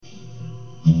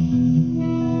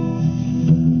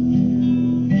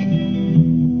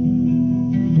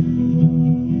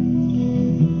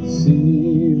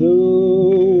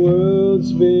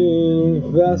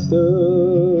faster.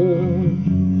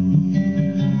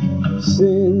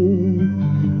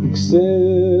 Sin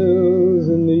excels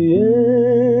in the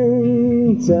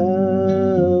end time.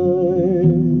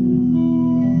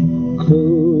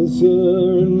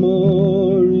 Closer and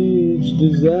more each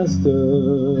disaster.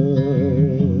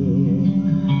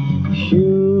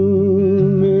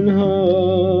 Human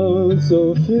hearts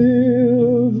are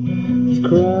filled with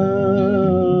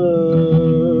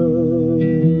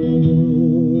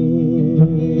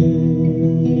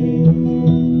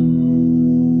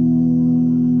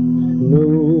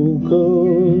no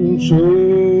control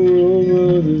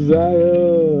over desire.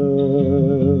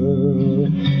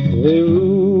 They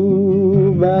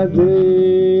rule by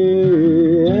day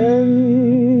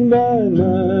and by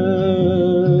night.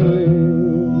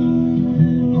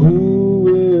 Who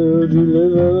will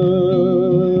deliver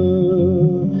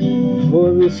for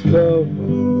this cup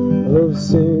of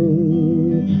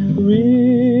sin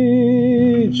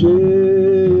reaches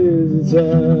its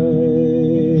height?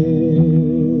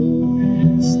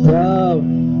 Stop,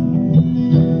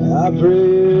 I pray,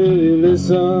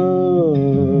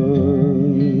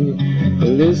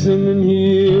 listen and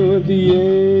hear what the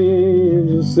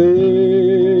angel says.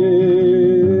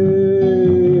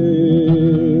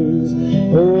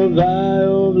 Oh, thou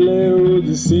of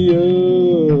Laodicea,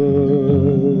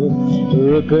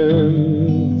 repent,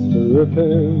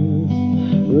 repent,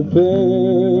 repent, repent,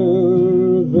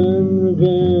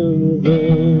 repent, repent.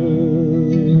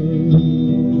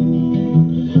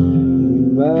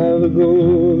 By the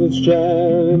gold that's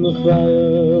tried in the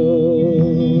fire,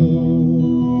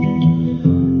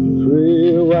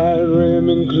 pray a white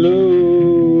raiment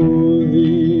clothe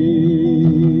thee,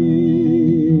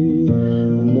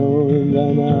 anoint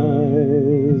thine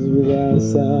eyes with thy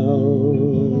salve,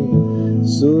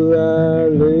 so thy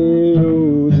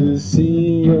Laodiceans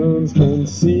can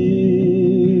see.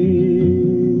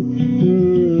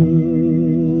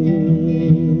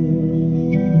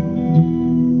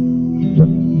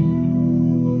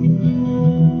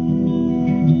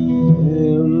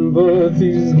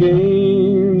 Empathy's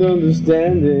gained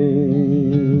understanding,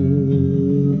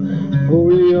 for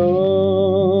we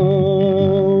all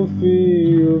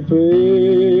feel pain.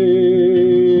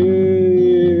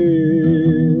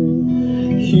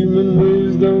 Human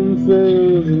wisdom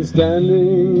fails in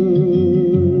standing,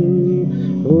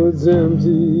 oh, it's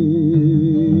empty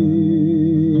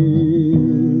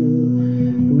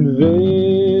and vain.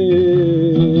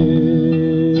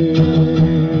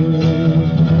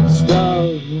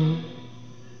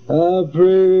 I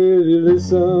pray thee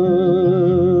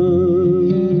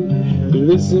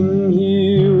listen,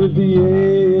 hear what the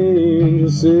angel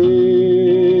says.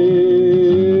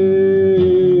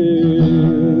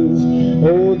 O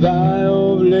thou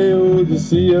of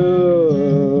Laodicea,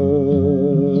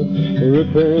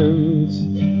 repent,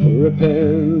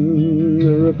 repent,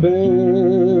 repent,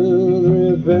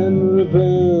 repent,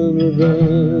 repent, repent.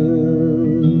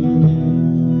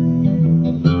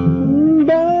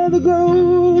 By the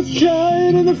gold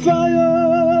tried in the fire,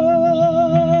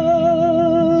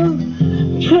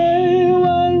 pray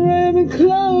white raiment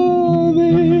clothe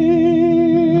thee,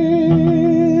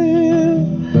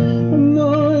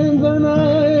 anoint thine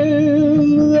eyes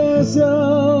with thy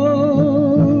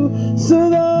salve, so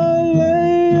thy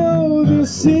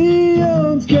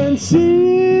Laodiceans can see.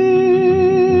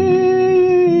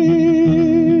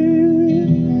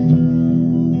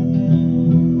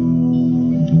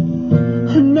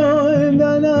 Anoint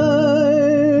thine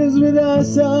eyes with thy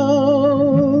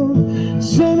salve,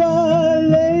 so thy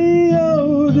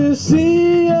Laodiceans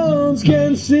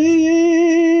can see.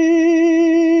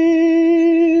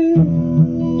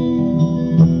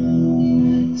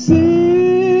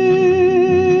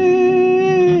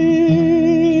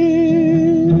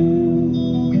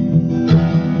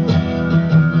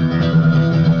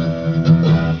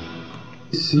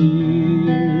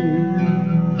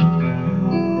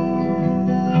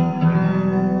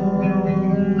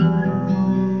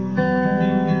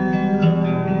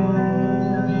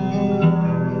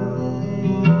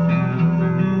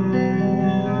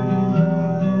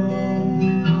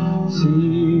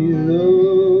 See the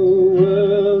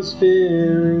world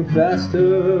spinning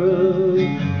faster,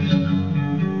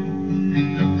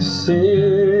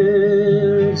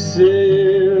 sin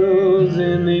excels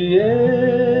in the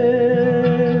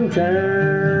end time.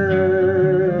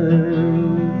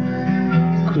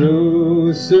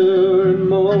 Closer and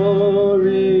more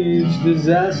each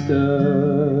disaster.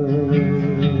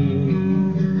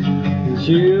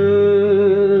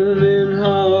 Human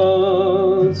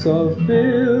hearts are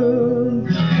filled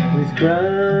with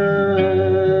crime.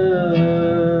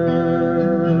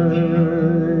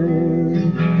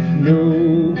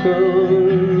 No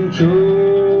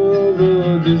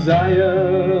desire.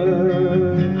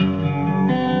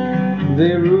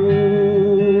 They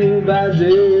rule by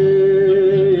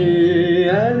day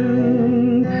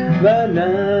and by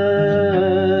night.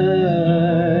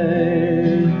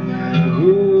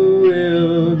 Who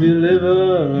will deliver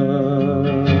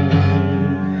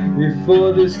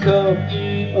before this cup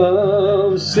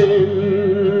of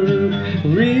sin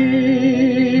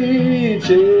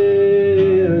reaches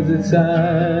its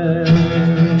height?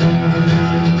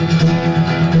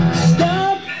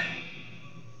 Stop!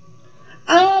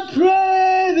 I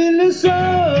pray thee, listen.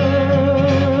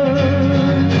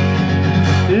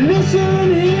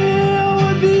 Listen, hear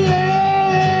what the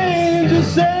angels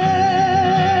say.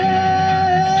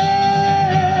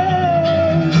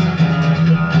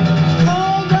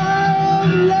 All thou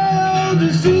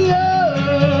Laodicea,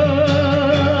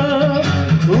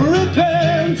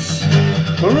 repent,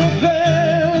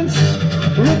 repent,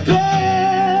 repent,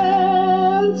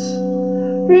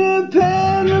 repent,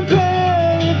 repent,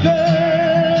 repent.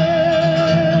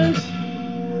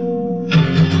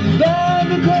 By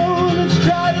the gold that's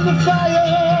tried in the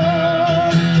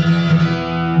fire,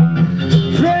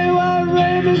 pray while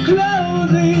raiment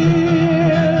clothing.